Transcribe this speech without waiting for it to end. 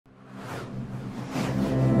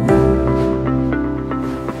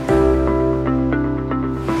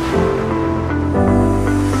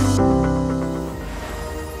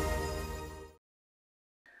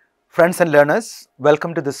Friends and learners,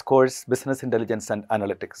 welcome to this course, Business Intelligence and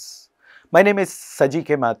Analytics. My name is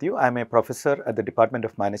Saji Mathew. I am a professor at the Department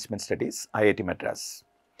of Management Studies, IIT Madras.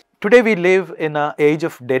 Today we live in an age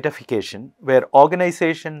of datafication where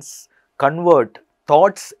organizations convert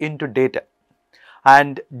thoughts into data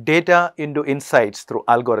and data into insights through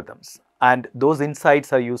algorithms, and those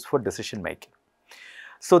insights are used for decision making.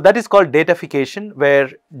 So that is called datafication, where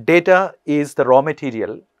data is the raw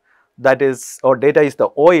material, that is, or data is the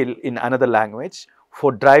oil in another language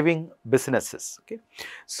for driving businesses. Okay.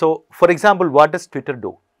 So for example, what does Twitter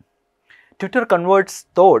do? Twitter converts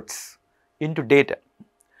thoughts into data.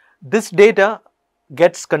 This data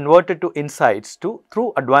gets converted to insights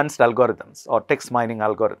through advanced algorithms or text mining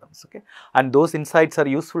algorithms. Okay. And those insights are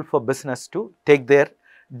useful for business to take their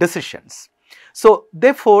decisions. So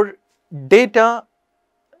therefore, data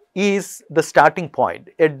is the starting point.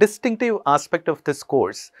 A distinctive aspect of this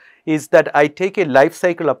course is that I take a life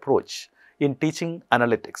cycle approach in teaching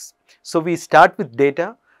analytics. So we start with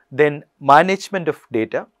data, then management of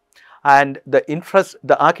data, and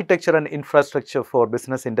the architecture and infrastructure for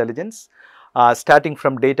business intelligence, starting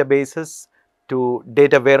from databases to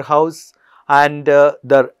data warehouse, and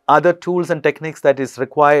the other tools and techniques that is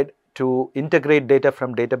required to integrate data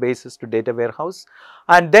from databases to data warehouse.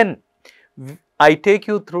 And then I take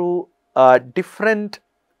you through different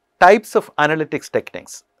types of analytics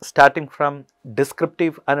techniques, starting from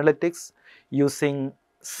descriptive analytics using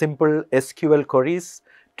simple SQL queries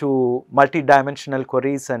to multi-dimensional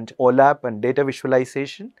queries and OLAP and data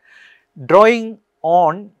visualization, drawing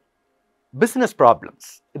on business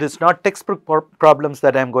problems. It is not textbook problems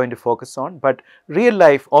that I am going to focus on, but real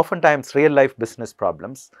life, oftentimes real life business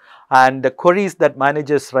problems, and the queries that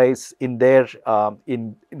managers raise in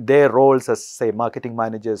their roles as, say, marketing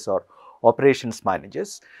managers or operations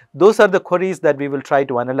managers. Those are the queries that we will try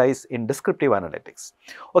to analyze in descriptive analytics.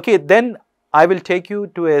 Okay, then I will take you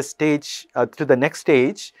to a stage, to the next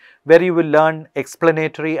stage, where you will learn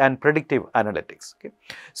explanatory and predictive analytics. Okay.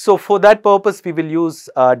 So for that purpose, we will use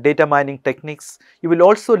data mining techniques. You will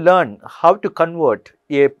also learn how to convert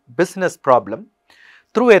a business problem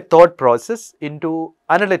through a thought process into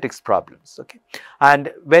analytics problems. Okay.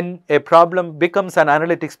 And when a problem becomes an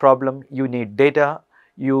analytics problem, you need data,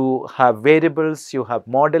 you have variables, you have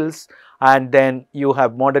models, and then you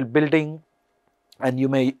have model building. And you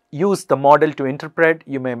may use the model to interpret,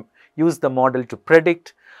 you may use the model to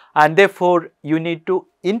predict, and therefore you need to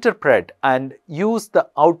interpret and use the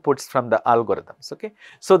outputs from the algorithms. Okay.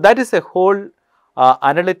 So that is a whole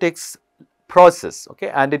analytics process. Okay.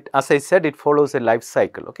 And it, as I said, it follows a life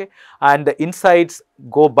cycle. Okay. And the insights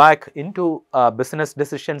go back into business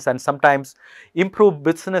decisions, and sometimes improve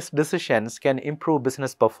business decisions can improve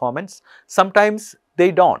business performance. Sometimes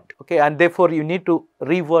they don't. Okay. And therefore you need to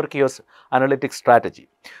rework your analytics strategy.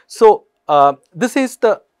 So this is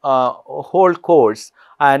the whole course,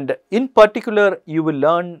 and in particular you will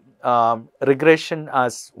learn regression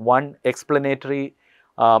as one explanatory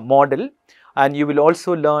model, and you will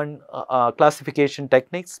also learn classification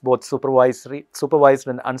techniques, both supervised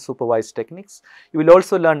and unsupervised techniques. You will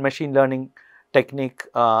also learn machine learning technique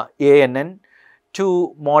ANN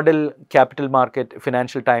to model capital market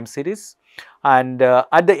financial time series. And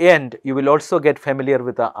at the end, you will also get familiar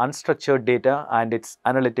with the unstructured data and its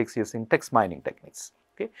analytics using text mining techniques.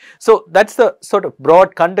 Okay. So that's the sort of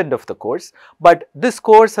broad content of the course, but this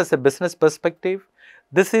course has a business perspective.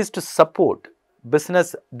 This is to support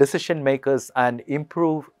business decision makers and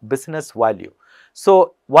improve business value.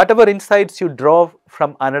 So whatever insights you draw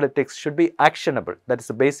from analytics should be actionable. That is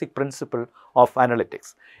the basic principle of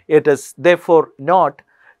analytics. It is therefore not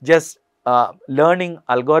just learning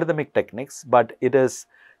algorithmic techniques, but it is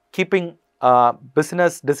keeping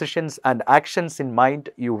business decisions and actions in mind.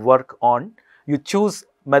 You work on, you choose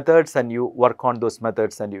methods and you work on those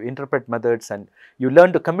methods, and you interpret methods, and you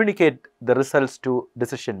learn to communicate the results to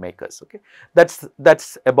decision makers. Okay.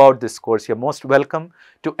 That's about this course. You're most welcome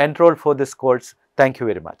to enroll for this course. Thank you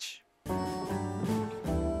very much.